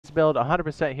build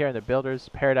 100% here in the Builder's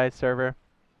Paradise server.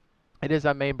 It is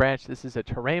on main branch. This is a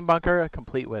terrain bunker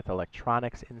complete with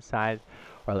electronics inside,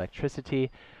 or electricity.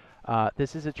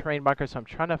 This is a terrain bunker, so I'm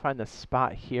trying to find the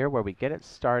spot here where we get it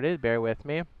started. Bear with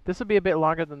me. This will be a bit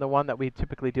longer than the one that we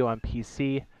typically do on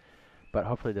PC, but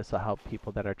hopefully this will help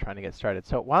people that are trying to get started.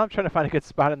 So while I'm trying to find a good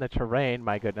spot in the terrain,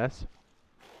 my goodness,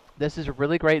 this is a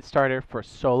really great starter for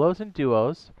solos and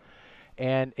duos.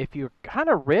 And if you're kind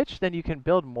of rich, then you can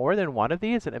build more than one of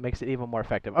these, and it makes it even more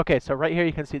effective. Okay, so right here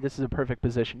you can see this is a perfect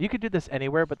position. You could do this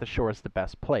anywhere, but the shore is the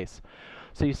best place.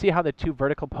 So you see how the two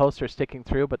vertical posts are sticking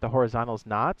through, but the horizontal's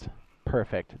not?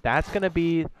 Perfect. That's going to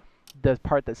be the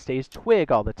part that stays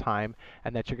twig all the time,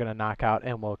 and that you're going to knock out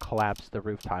and will collapse the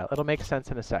roof tile. It'll make sense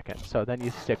in a second. So then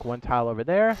you stick one tile over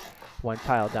there, one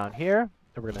tile down here,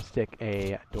 and we're going to stick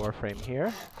a door frame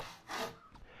here.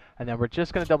 And then we're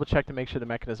just going to double check to make sure the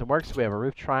mechanism works. So we have a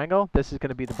roof triangle. This is going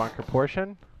to be the bunker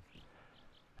portion.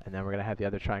 And then we're going to have the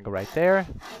other triangle right there.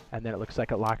 And then it looks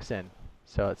like it locks in.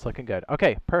 So it's looking good.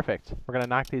 Okay, perfect. We're going to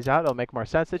knock these out. It'll make more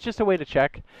sense. It's just a way to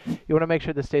check. You want to make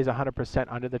sure this stays 100%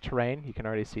 under the terrain. You can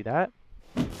already see that.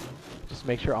 Just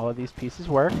make sure all of these pieces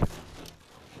work.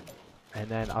 And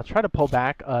then I'll try to pull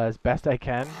back as best I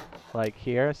can, like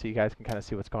here, so you guys can kind of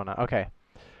see what's going on. Okay.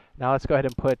 Now let's go ahead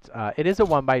and put, it is a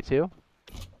 1x2.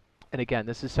 And again,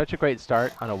 this is such a great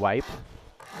start on a wipe.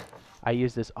 I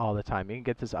use this all the time. You can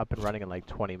get this up and running in like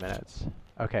 20 minutes.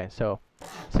 Okay, so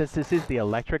since this is the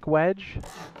electric wedge,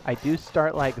 I do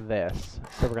start like this.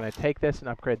 So we're going to take this and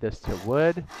upgrade this to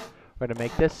wood. We're going to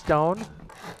make this stone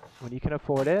when you can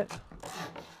afford it.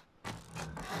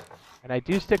 And I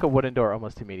do stick a wooden door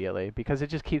almost immediately because it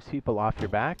just keeps people off your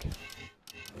back.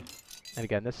 And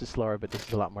again, this is slower, but this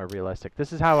is a lot more realistic.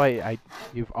 This is how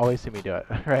you've always seen me do it,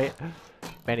 right?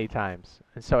 Many times.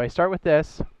 And so I start with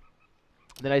this.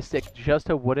 Then I stick just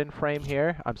a wooden frame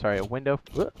here. I'm sorry, a window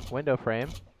frame.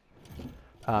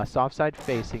 Soft side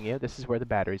facing you. This is where the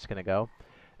battery's going to go.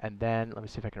 And then, let me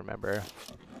see if I can remember.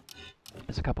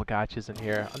 There's a couple gotchas in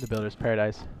here on the Builder's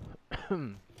Paradise.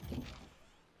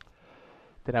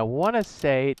 Then I want to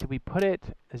say, do we put it,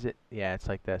 yeah, it's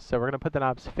like this. So we're going to put the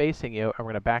knobs facing you, and we're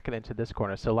going to back it into this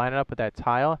corner. So line it up with that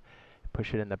tile,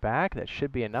 push it in the back. That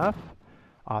should be enough.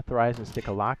 Authorize and stick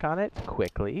a lock on it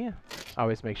quickly.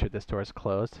 Always make sure this door is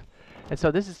closed. And so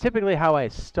this is typically how I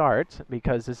start,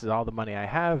 because this is all the money I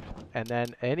have. And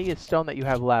then any stone that you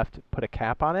have left, put a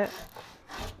cap on it.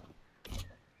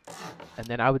 And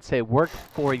then I would say work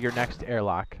for your next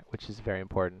airlock, which is very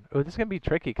important. Oh, this is going to be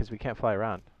tricky because we can't fly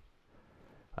around.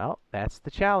 Well, that's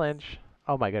the challenge.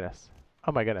 Oh my goodness.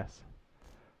 Oh my goodness.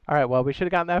 All right, well, we should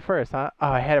have gotten that first, huh? Oh,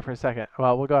 I had it for a second.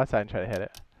 Well, we'll go outside and try to hit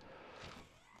it.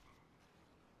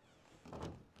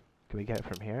 Can we get it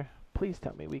from here? Please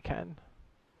tell me we can.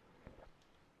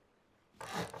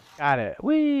 Got it.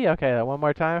 Whee! Okay, one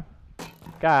more time.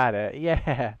 Got it.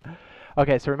 Yeah.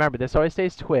 Okay, so remember, this always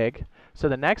stays twig. So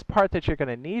the next part that you're going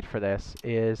to need for this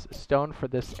is stone for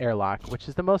this airlock, which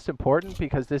is the most important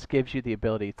because this gives you the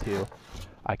ability to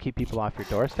keep people off your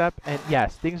doorstep. And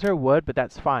yes, things are wood, but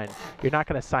that's fine. You're not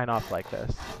going to sign off like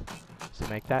this. So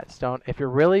make that stone. If you're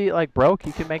really like broke,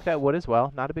 you can make that wood as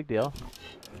well. Not a big deal.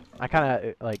 I kind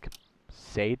of like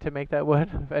say to make that wood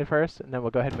at first, and then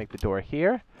we'll go ahead and make the door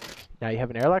here. Now you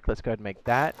have an airlock. Let's go ahead and make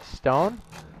that stone.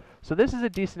 So this is a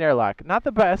decent airlock. Not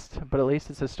the best, but at least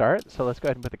it's a start. So let's go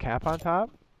ahead and put the cap on top.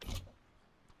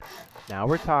 Now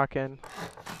we're talking.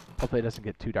 Hopefully it doesn't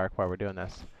get too dark while we're doing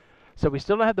this. So we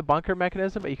still don't have the bunker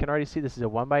mechanism, but you can already see this is a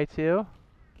 1x2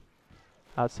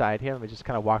 outside here. Let me just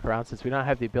kind of walk around since we don't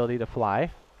have the ability to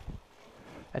fly.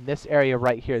 And this area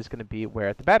right here is going to be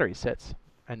where the battery sits.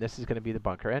 And this is going to be the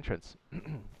bunker entrance.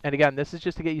 And again, this is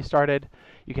just to get you started.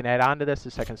 You can add on to this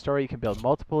a second story. You can build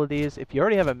multiple of these. If you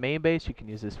already have a main base, you can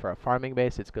use this for a farming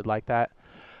base. It's good like that.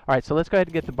 All right, so let's go ahead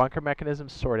and get the bunker mechanism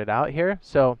sorted out here.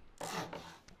 So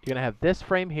you're going to have this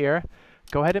frame here.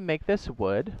 Go ahead and make this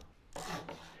wood.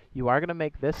 You are going to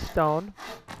make this stone.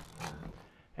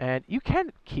 And you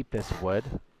can keep this wood.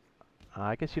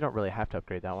 I guess you don't really have to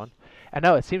upgrade that one. I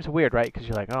know, it seems weird, right? Because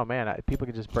you're like, oh man, people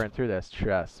can just burn through this.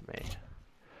 Trust me.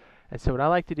 And so what I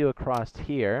like to do across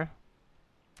here,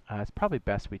 it's probably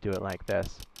best we do it like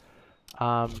this.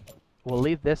 We'll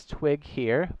leave this twig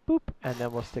here, boop, and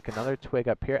then we'll stick another twig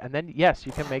up here. And then, yes,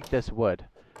 you can make this wood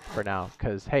for now,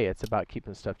 because, hey, it's about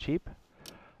keeping stuff cheap.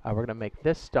 We're going to make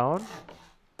this stone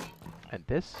and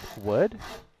this wood.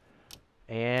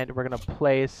 And we're going to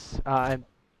place, in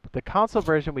the console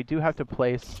version, we do have to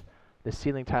place the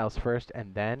ceiling tiles first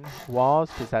and then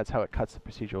walls, because that's how it cuts the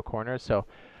procedural corners. So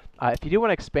if you do want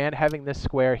to expand, having this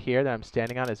square here that I'm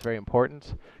standing on is very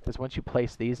important, because once you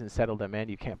place these and settle them in,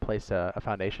 you can't place a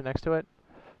foundation next to it.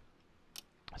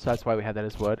 So that's why we have that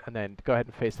as wood. And then go ahead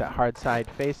and face that hard side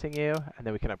facing you, and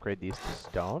then we can upgrade these to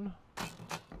stone.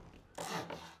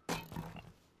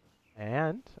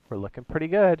 And we're looking pretty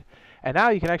good. And now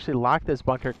you can actually lock this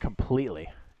bunker completely.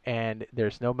 And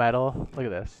there's no metal. Look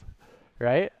at this.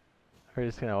 Right? We're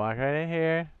just going to walk right in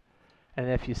here. And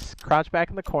if you crouch back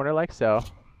in the corner like so,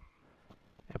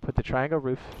 and put the triangle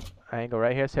roof angle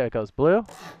right here so it goes blue,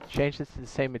 change this to the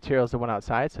same material as the one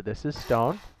outside. So this is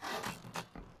stone.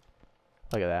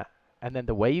 Look at that. And then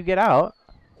the way you get out,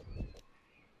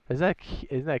 isn't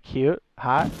that cute?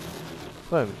 Hot?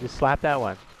 Boom, just slap that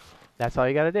one. That's all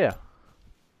you got to do.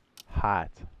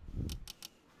 Hot.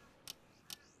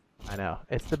 I know.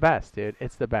 It's the best, dude.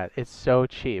 It's the best. It's so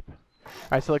cheap. All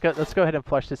right, so let's go ahead and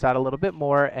flush this out a little bit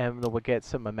more, and we'll get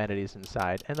some amenities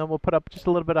inside. And then we'll put up just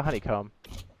a little bit of honeycomb,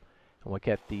 and we'll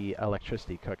get the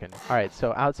electricity cooking. All right,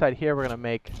 so outside here, we're going to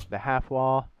make the half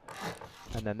wall.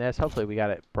 And then this, hopefully we got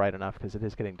it bright enough because it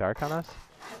is getting dark on us.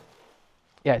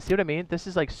 Yeah, see what I mean? This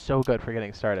is like so good for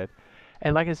getting started.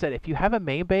 And like I said, if you have a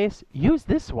main base, use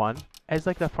this one as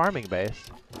like the farming base.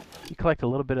 You collect a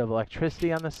little bit of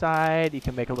electricity on the side. You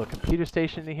can make a little computer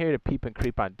station in here to peep and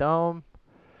creep on dome.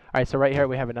 All right, so right here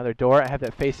we have another door. I have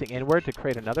that facing inward to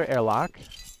create another airlock.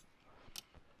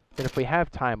 And if we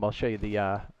have time, I'll show you the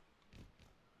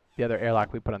other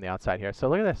airlock we put on the outside here. So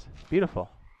look at this. Beautiful.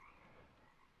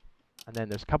 And then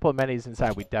there's a couple of amenities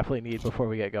inside we definitely need before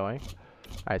we get going.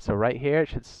 All right, so right here, it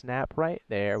should snap right.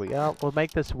 There we go. We'll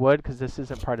make this wood because this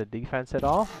isn't part of defense at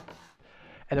all.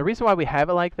 And the reason why we have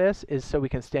it like this is so we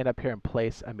can stand up here and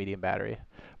place a medium battery.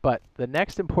 But the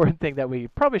next important thing that we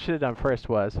probably should have done first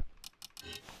was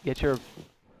get your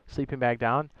sleeping bag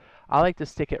down. I like to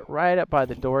stick it right up by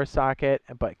the door socket,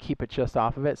 but keep it just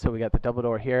off of it. So we got the double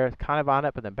door here, kind of on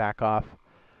it, but then back off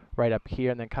right up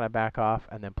here, and then kind of back off,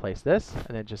 and then place this,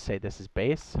 and then just say this is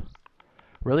base.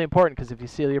 Really important, because if you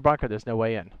seal your bunker, there's no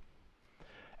way in.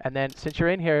 And then since you're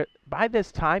in here, by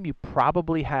this time, you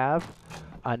probably have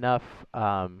enough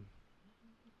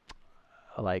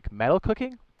like metal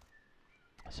cooking.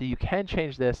 So you can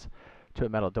change this to a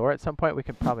metal door at some point. We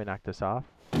can probably knock this off.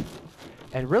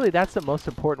 And really, that's the most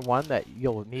important one that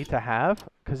you'll need to have,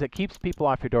 because it keeps people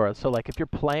off your door. So like if you're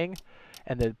playing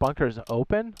and the bunker is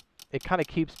open, it kind of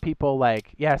keeps people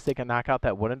like, yes, they can knock out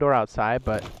that wooden door outside,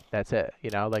 but that's it. You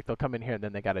know, like they'll come in here and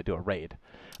then they got to do a raid.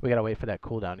 We got to wait for that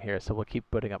cooldown here. So we'll keep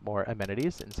putting up more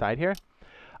amenities inside here.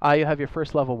 You have your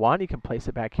first level 1. You can place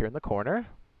it back here in the corner.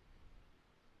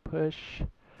 Push.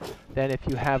 Then if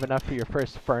you have enough for your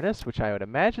first furnace, which I would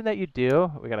imagine that you do,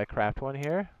 we got to craft one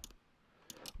here.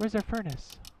 Where's our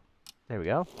furnace? There we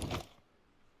go.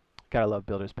 Gotta love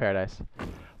Builder's Paradise.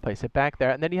 Place it back there,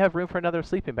 and then you have room for another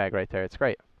sleeping bag right there. It's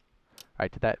great. All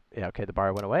right, did that? Yeah, okay, the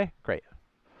bar went away. Great.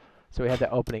 So we have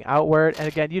that opening outward, and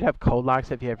again, you'd have code locks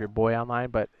if you have your boy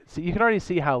online, but see, you can already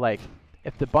see how, like,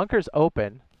 if the bunker's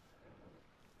open,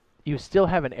 you still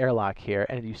have an airlock here,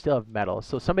 and you still have metal.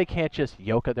 So somebody can't just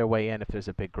yoke their way in if there's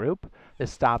a big group.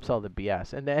 This stops all the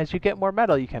BS. And as you get more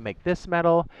metal, you can make this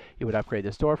metal. You would upgrade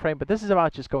this door frame, but this is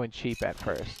about just going cheap at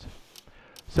first.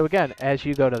 So again, as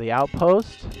you go to the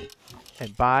outpost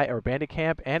and buy, or bandit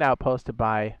camp and outpost to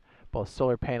buy both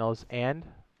solar panels and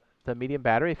the medium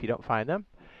battery, if you don't find them,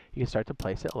 you can start to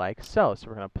place it like so. So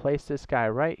we're going to place this guy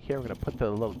right here. We're going to put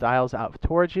the little dials out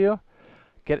towards you.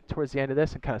 Get it towards the end of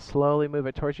this and kind of slowly move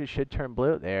it towards you. It should turn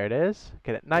blue. There it is.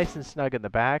 Get it nice and snug in the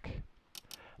back.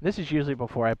 And this is usually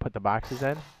before I put the boxes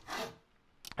in.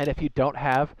 And if you don't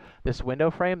have this window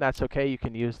frame, that's okay. You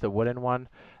can use the wooden one,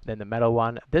 then the metal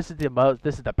one. This is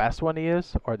the best one to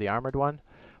use, or the armored one,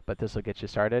 but this will get you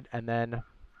started. And then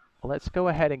let's go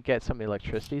ahead and get some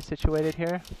electricity situated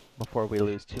here before we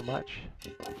lose too much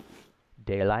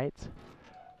daylight.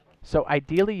 So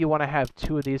ideally, you want to have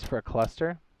 2 of these for a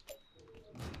cluster.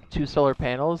 2 solar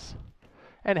panels,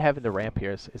 and having the ramp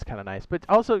here is kind of nice. But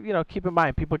also, you know, keep in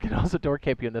mind, people can also door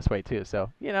cape you in this way too. So,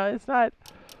 you know, it's not,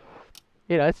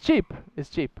 you know, it's cheap. It's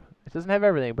cheap. It doesn't have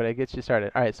everything, but it gets you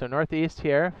started. All right, so northeast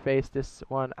here, face this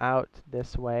one out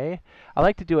this way. I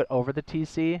like to do it over the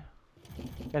TC.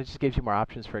 It just gives you more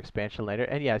options for expansion later.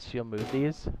 And yes, you'll move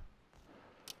these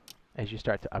as you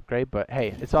start to upgrade. But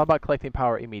hey, it's all about collecting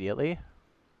power immediately.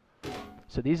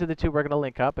 So these are the 2 we're going to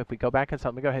link up. If we go back and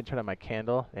let me go ahead and turn on my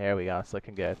candle. There we go. It's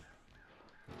looking good.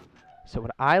 So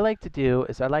what I like to do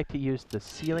is I like to use the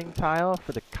ceiling tile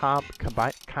for the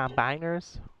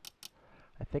combiners.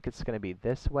 I think it's going to be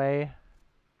this way.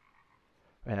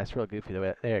 Man, that's real goofy the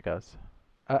way. There it goes.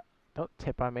 Don't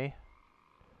tip on me.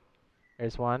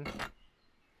 There's one.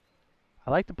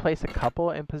 I like to place a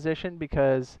couple in position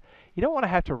because you don't want to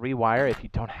have to rewire if you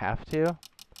don't have to.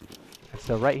 And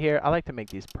so right here, I like to make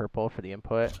these purple for the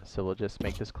input, so we'll just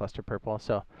make this cluster purple.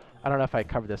 So I don't know if I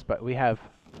covered this, but we have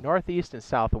northeast and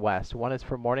southwest. One is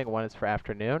for morning, one is for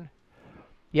afternoon.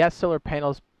 Yes, solar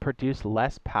panels produce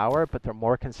less power, but they're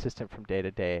more consistent from day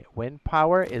to day. Wind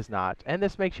power is not, and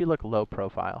this makes you look low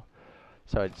profile.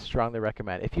 So I'd strongly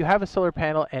recommend. If you have a solar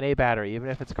panel and a battery, even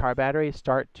if it's a car battery,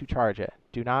 start to charge it.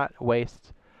 Do not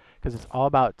waste, because it's all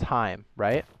about time,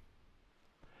 right?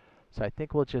 So I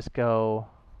think we'll just go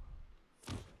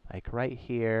like right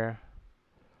here.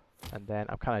 And then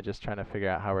I'm kind of just trying to figure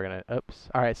out how we're going to, oops.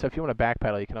 All right, so if you want to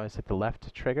backpedal, you can always hit the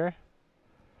left trigger.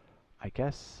 I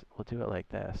guess we'll do it like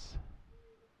this.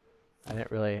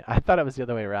 I thought it was the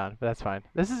other way around, but that's fine.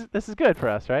 This is good for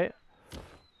us, right?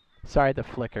 Sorry the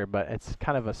flicker, but it's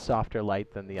kind of a softer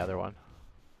light than the other one.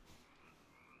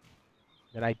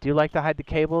 And I do like to hide the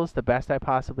cables the best I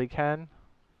possibly can.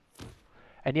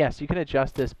 And yes, you can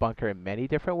adjust this bunker in many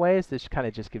different ways. This kind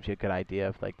of just gives you a good idea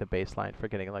of like the baseline for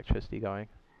getting electricity going.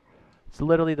 It's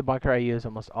literally the bunker I use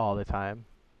almost all the time.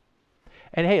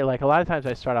 And hey, like a lot of times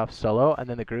I start off solo and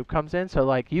then the group comes in. So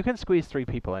like you can squeeze 3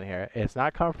 people in here. It's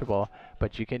not comfortable,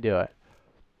 but you can do it.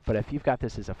 But if you've got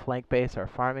this as a flank base or a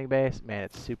farming base, man,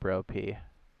 it's super OP.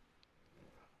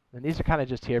 And these are kind of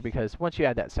just here because once you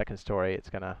add that second story, it's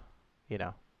going to, you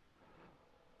know,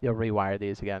 you'll rewire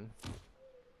these again.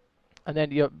 And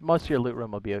then most of your loot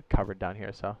room will be covered down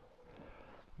here. So I'm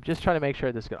just trying to make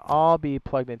sure this can all be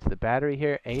plugged into the battery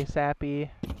here, ASAP-y.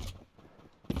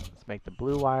 Let's make the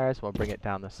blue wires. We'll bring it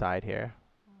down the side here.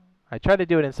 I tried to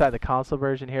do it inside the console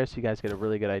version here so you guys get a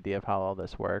really good idea of how all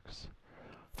this works.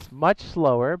 It's much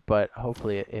slower, but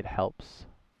hopefully it helps.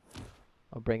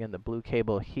 I'll bring in the blue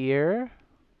cable here.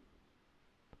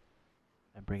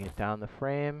 And bring it down the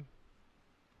frame.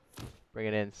 Bring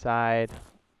it inside.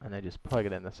 And then just plug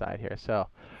it in the side here. So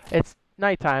it's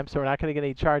nighttime, so we're not going to get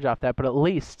any charge off that, but at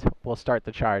least we'll start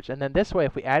the charge. And then this way,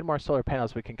 if we add more solar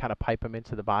panels, we can kind of pipe them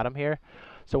into the bottom here.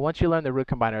 So once you learn the root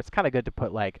combiner, it's kind of good to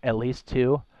put like at least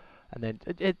 2. And then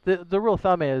the rule of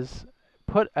thumb is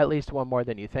put at least 1 more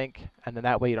than you think, and then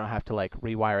that way you don't have to like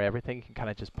rewire everything. You can kind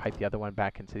of just pipe the other one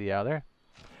back into the other.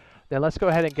 Then let's go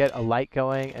ahead and get a light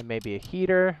going and maybe a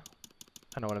heater.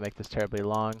 I don't want to make this terribly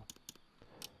long.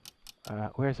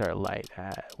 Where's our light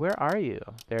at? Where are you?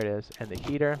 There it is. And the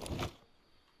heater.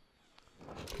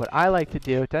 What I like to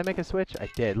do, did I make a switch? I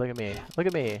did. Look at me. Look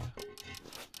at me.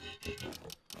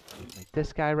 Like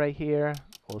this guy right here.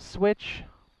 We'll switch.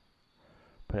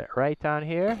 Put it right down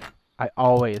here. I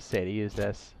always say to use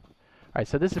this. Alright,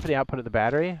 so this is for the output of the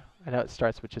battery. I know it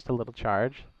starts with just a little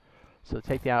charge. So we'll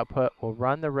take the output. We'll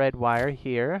run the red wire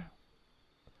here.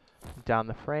 Down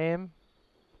the frame.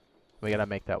 We gotta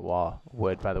make that wall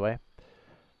wood, by the way.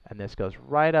 And this goes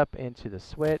right up into the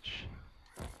switch.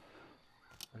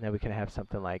 And then we can have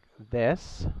something like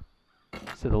this.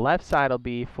 So the left side will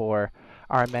be for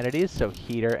our amenities, so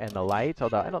heater and the light.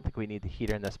 Although I don't think we need the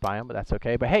heater in this biome, but that's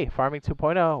okay. But hey, farming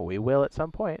 2.0, we will at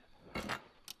some point.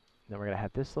 Then we're going to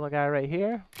have this little guy right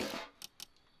here.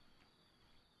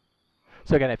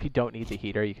 So again, if you don't need the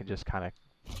heater, you can just kind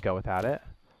of go without it.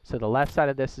 So the left side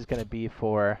of this is going to be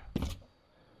for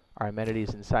our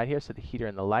amenities inside here, so the heater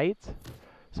and the light.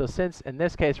 So since in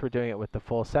this case we're doing it with the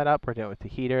full setup, we're doing it with the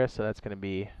heater, so that's going to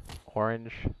be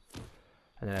orange.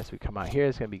 And then as we come out here,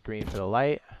 it's going to be green for the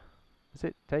light.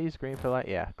 Did I use green for the light?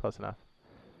 Yeah, close enough.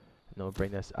 And then we'll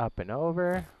bring this up and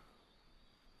over.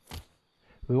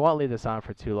 We won't leave this on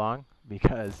for too long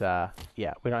because,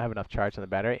 yeah, we don't have enough charge on the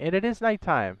battery. And it is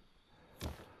nighttime.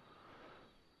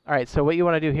 All right, so what you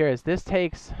want to do here is this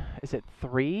takes, is it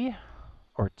 3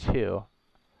 or 2?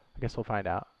 I guess we'll find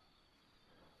out.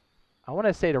 I want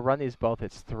to say to run these both,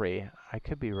 it's 3. I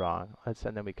could be wrong. And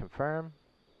then we confirm.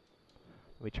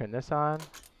 We turn this on.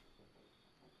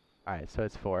 All right, so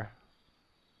it's 4.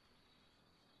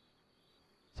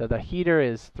 So the heater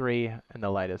is 3 and the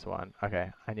light is 1. Okay,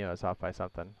 I knew I was off by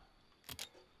something.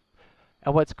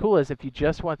 And what's cool is if you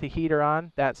just want the heater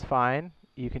on, that's fine.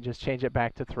 You can just change it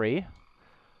back to 3.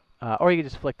 Or you can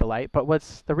just flick the light. But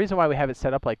the reason why we have it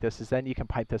set up like this is then you can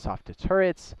pipe this off to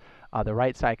turrets. The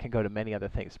right side can go to many other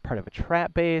things. Part of a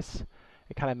trap base.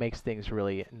 It kind of makes things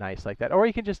really nice like that. Or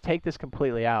you can just take this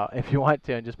completely out if you want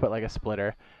to and just put like a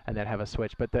splitter and then have a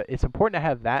switch. But it's important to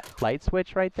have that light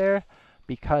switch right there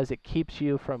because it keeps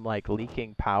you from like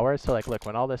leaking power. So like look,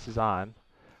 when all this is on,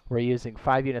 we're using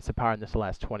 5 units of power and this will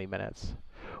last 20 minutes.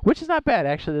 Which is not bad.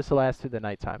 Actually, this will last through the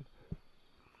nighttime.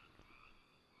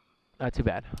 Not too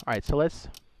bad. All right, so let's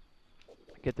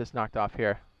get this knocked off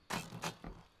here.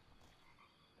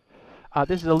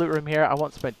 This is a loot room here. I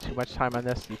won't spend too much time on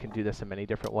this. You can do this in many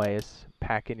different ways.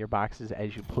 Pack in your boxes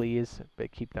as you please,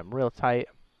 but keep them real tight.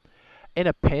 In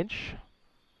a pinch,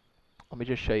 let me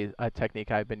just show you a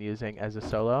technique I've been using as a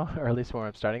solo, or at least when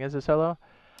I'm starting as a solo.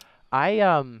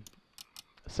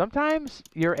 Sometimes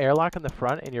your airlock in the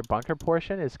front and your bunker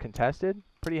portion is contested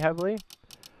pretty heavily.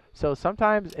 So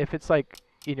sometimes if it's like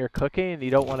in your cooking and you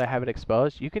don't want to have it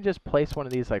exposed, you can just place one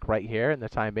of these like right here in the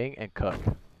time being and cook.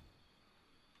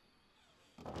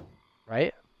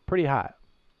 Right? Pretty hot.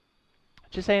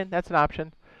 Just saying, that's an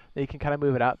option. Then you can kind of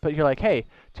move it out. But you're like, hey,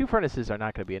 2 furnaces are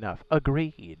not going to be enough.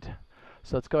 Agreed.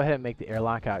 So let's go ahead and make the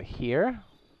airlock out here.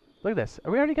 Look at this.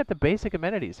 We already got the basic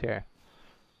amenities here.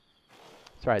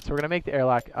 That's right. So we're going to make the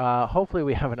airlock. Hopefully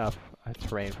we have enough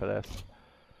terrain for this.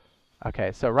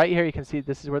 Okay, so right here you can see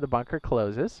this is where the bunker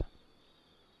closes.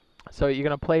 So you're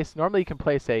going to place, normally you can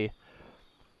place a,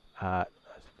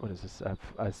 what is this,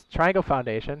 a triangle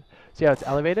foundation. See how it's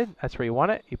elevated? That's where you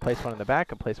want it. You place one in the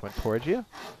back and place one towards you.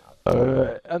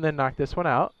 And then knock this one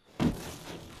out.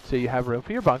 So you have room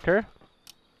for your bunker.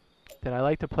 Then I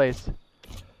like to place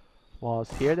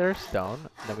walls here that are stone.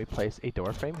 And then we place a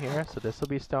door frame here. So this will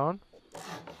be stone.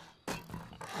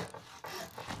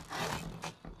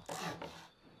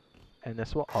 And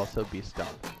this will also be stone.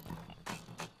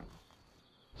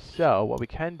 So what we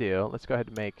can do, let's go ahead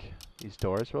and make these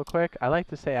doors real quick. I like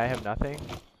to say I have nothing.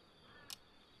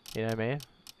 You know what I mean?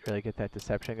 Really get that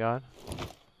deception going.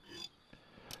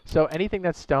 So anything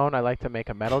that's stone, I like to make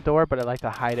a metal door, but I like to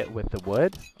hide it with the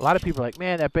wood. A lot of people are like,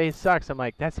 man, that base sucks. I'm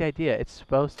like, that's the idea. It's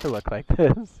supposed to look like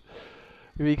this.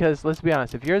 Because let's be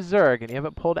honest, if you're Zerg and you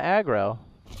haven't pulled aggro,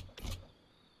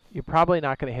 you're probably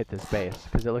not going to hit this base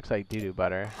because it looks like doo-doo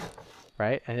butter.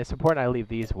 Right? And it's important I leave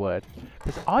these wood.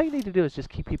 Because all you need to do is just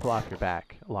keep people off your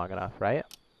back long enough, right?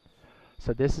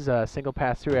 So this is a single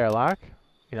pass-through airlock.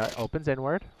 You know, it opens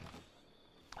inward.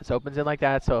 This opens in like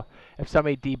that, so if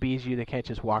somebody DBs you, they can't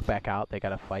just walk back out. They got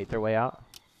to fight their way out.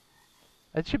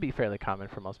 It should be fairly common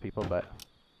for most people, but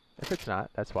if it's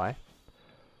not, that's why.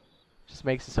 Just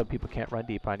makes it so people can't run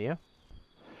deep on you.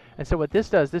 And so what this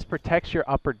does, this protects your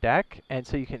upper deck, and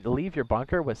so you can leave your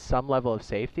bunker with some level of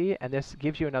safety, and this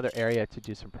gives you another area to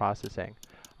do some processing.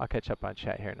 I'll catch up on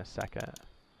chat here in a second.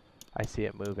 I see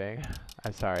it moving.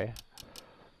 I'm sorry.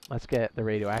 Let's get the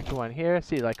radioactive one here.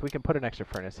 See, like, we can put an extra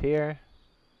furnace here.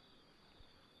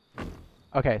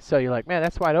 Okay, so you're like, man,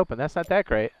 that's wide open. That's not that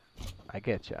great. I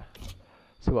get you.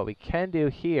 So what we can do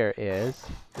here is,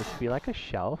 this would be like a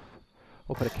shelf.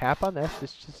 We'll put a cap on this.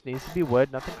 This just needs to be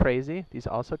wood, nothing crazy. These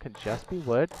also can just be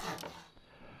wood.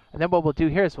 And then what we'll do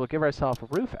here is we'll give ourselves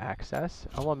roof access,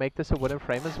 and we'll make this a wooden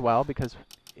frame as well, because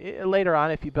later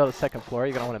on, if you build a second floor,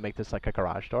 you're going to want to make this like a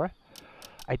garage door.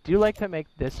 I do like to make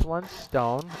this one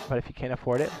stone, but if you can't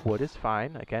afford it, wood is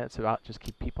fine. Again, it's about just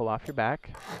keep people off your back.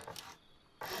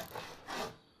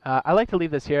 I like to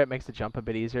leave this here. It makes the jump a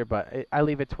bit easier, but I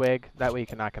leave it twig. That way you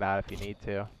can knock it out if you need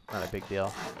to. Not a big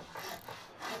deal.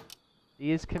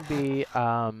 These can be,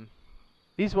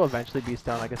 these will eventually be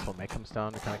stone. I guess we'll make them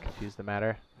stone to kind of confuse the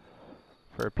matter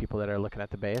for people that are looking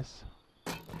at the base.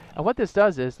 And what this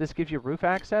does is, this gives you roof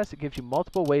access. It gives you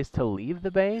multiple ways to leave the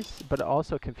base, but it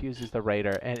also confuses the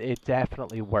raider, and it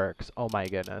definitely works. Oh my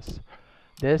goodness.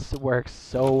 This works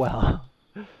so well.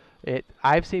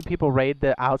 I've seen people raid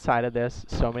the outside of this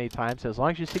so many times. So as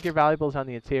long as you stick your valuables on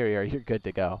the interior, you're good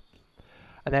to go.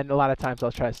 And then a lot of times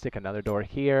I'll try to stick another door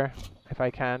here if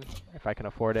I can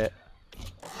afford it.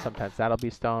 Sometimes that'll be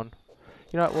stone.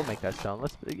 You know what? We'll make that stone.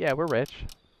 Yeah, we're rich.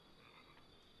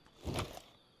 Here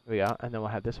we go. And then we'll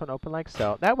have this one open like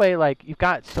so. That way, like, you've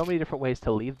got so many different ways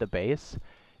to leave the base,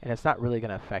 and it's not really going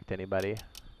to affect anybody.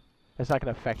 It's not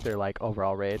going to affect their, like,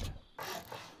 overall raid.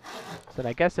 So then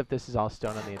I guess if this is all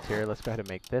stone on the interior, let's go ahead and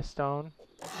make this stone.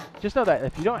 Just know that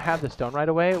if you don't have the stone right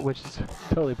away, which is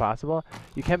totally possible,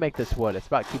 you can make this wood. It's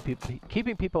about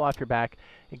keeping people off your back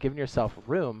and giving yourself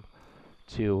room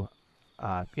to,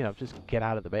 you know, just get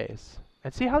out of the base.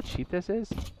 And see how cheap this is?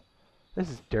 This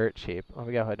is dirt cheap. Let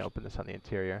me go ahead and open this on the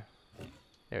interior.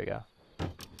 There we go.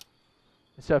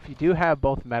 So if you do have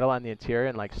both metal on the interior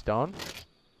and like stone,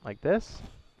 like this,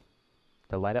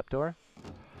 the light up door,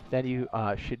 then you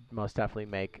should most definitely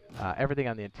make everything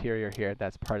on the interior here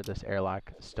that's part of this airlock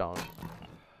stone.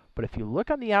 But if you look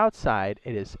on the outside,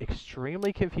 it is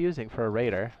extremely confusing for a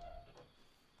raider.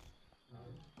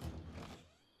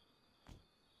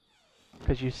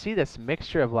 Because you see this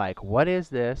mixture of like, what is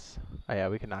this? Oh yeah,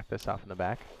 we can knock this off in the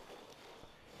back.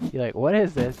 You're like, what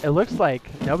is this? It looks like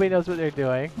nobody knows what they're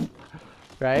doing,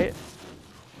 right?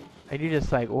 And you're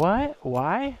just like, what?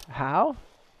 Why? How?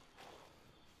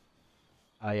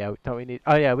 Oh yeah, don't we need?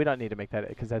 Oh yeah, we don't need to make that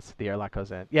because that's the airlock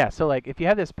goes in. Yeah, so like if you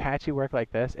have this patchy work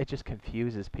like this, it just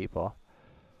confuses people.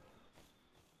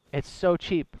 It's so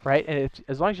cheap, right? And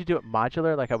as long as you do it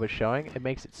modular, like I was showing, it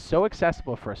makes it so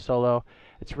accessible for a solo.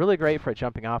 It's really great for a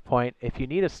jumping off point. If you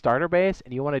need a starter base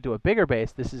and you want to do a bigger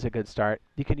base, this is a good start.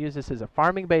 You can use this as a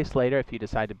farming base later if you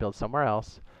decide to build somewhere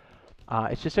else.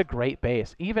 It's just a great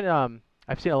base. Even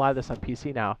I've seen a lot of this on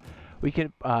PC now. We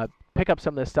can pick up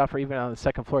some of this stuff, or even on the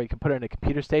second floor, you can put it in a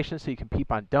computer station so you can peep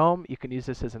on dome. You can use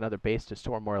this as another base to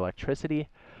store more electricity.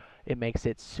 It makes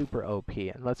it super OP.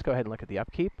 And let's go ahead and look at the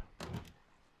upkeep.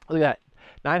 Look at that,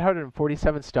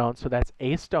 947 stone, so that's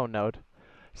a stone node,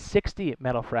 60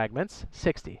 metal fragments,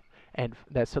 60, and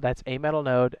so that's a metal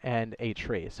node and a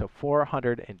tree, so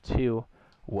 402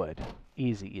 wood,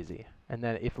 easy, easy. And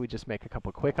then if we just make a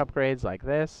couple quick upgrades like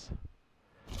this,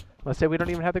 let's say we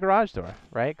don't even have the garage door,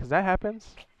 right? Because that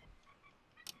happens.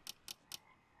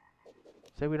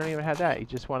 Say we don't even have that. You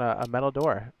just want a metal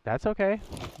door. That's okay.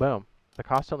 Boom. The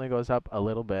cost only goes up a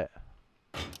little bit.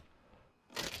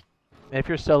 And if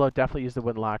you're solo, definitely use the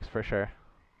wooden locks for sure.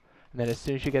 And then as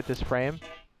soon as you get this frame,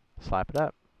 slap it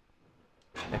up.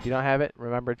 And if you don't have it,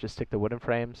 remember, just stick the wooden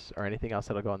frames or anything else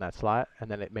that'll go in that slot, and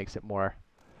then it makes it more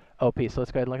OP. So let's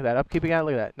go ahead and look at that upkeep again.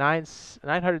 Look at that,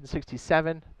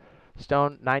 967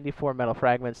 stone, 94 metal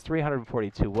fragments,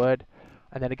 342 wood.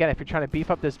 And then again, if you're trying to beef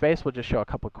up this base, we'll just show a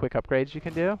couple quick upgrades you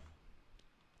can do.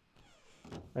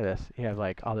 Look at this. You have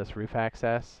like all this roof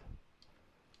access.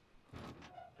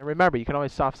 And remember, you can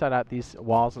always soft set out these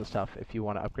walls and stuff if you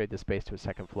want to upgrade this base to a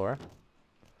second floor.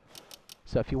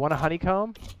 So if you want a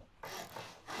honeycomb,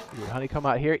 you honeycomb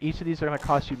out here. Each of these are going to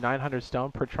cost you 900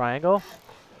 stone per triangle.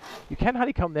 You can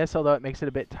honeycomb this, although it makes it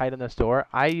a bit tight on this door.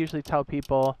 I usually tell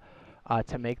people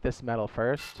to make this metal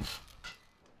first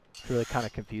to really kind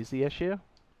of confuse the issue.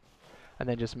 And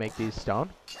then just make these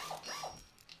stone.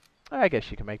 I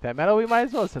guess you can make that metal. We might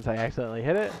as well, since I accidentally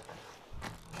hit it.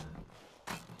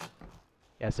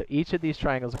 Yeah, so each of these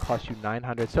triangles will cost you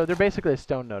 900. So they're basically a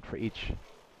stone node for each,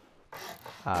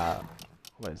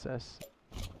 what is this?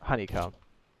 Honeycomb.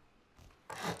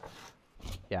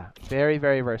 Yeah, very,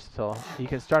 very versatile. You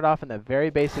can start off in the very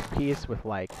basic piece with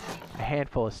like a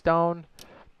handful of stone.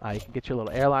 You can get your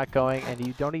little airlock going, and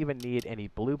you don't even need any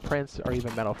blueprints or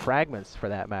even metal fragments for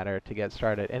that matter to get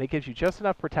started. And it gives you just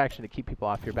enough protection to keep people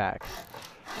off your back.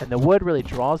 And the wood really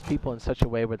draws people in such a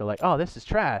way where they're like, oh, this is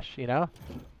trash, you know?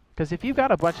 Because if you've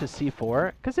got a bunch of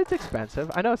C4, because it's expensive,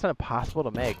 I know it's not impossible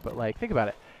to make, but like, think about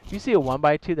it. If you see a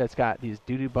 1x2 that's got these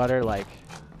doo-doo butter like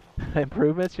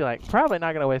improvements, you're like, probably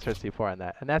not going to waste our C4 on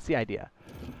that. And that's the idea.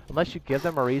 Unless you give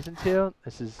them a reason to,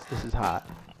 this is hot.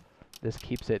 This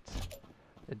keeps it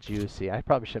juicy. I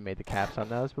probably should have made the caps on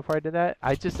those before I did that.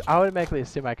 I automatically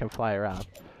assume I can fly around.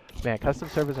 Man, custom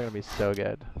servers are going to be so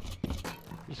good.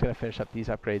 I'm just going to finish up these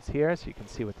upgrades here so you can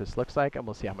see what this looks like, and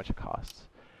we'll see how much it costs.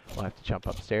 We'll have to jump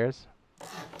upstairs.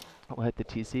 We'll hit the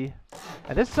TC.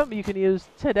 And this is something you can use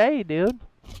today, dude.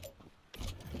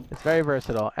 It's very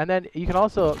versatile. And then you can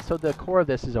also, so the core of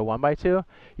this is a 1x2.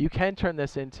 You can turn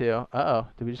this into, uh-oh,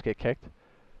 did we just get kicked?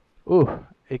 Ooh,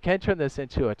 it can turn this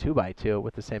into a 2x2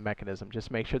 with the same mechanism.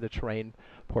 Just make sure the terrain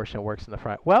portion works in the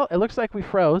front. Well, it looks like we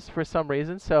froze for some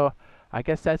reason, so I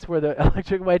guess that's where the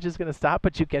electric wedge is going to stop,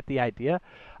 but you get the idea.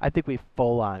 I think we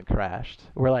full-on crashed.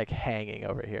 We're like hanging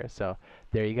over here, so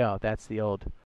there you go. That's the old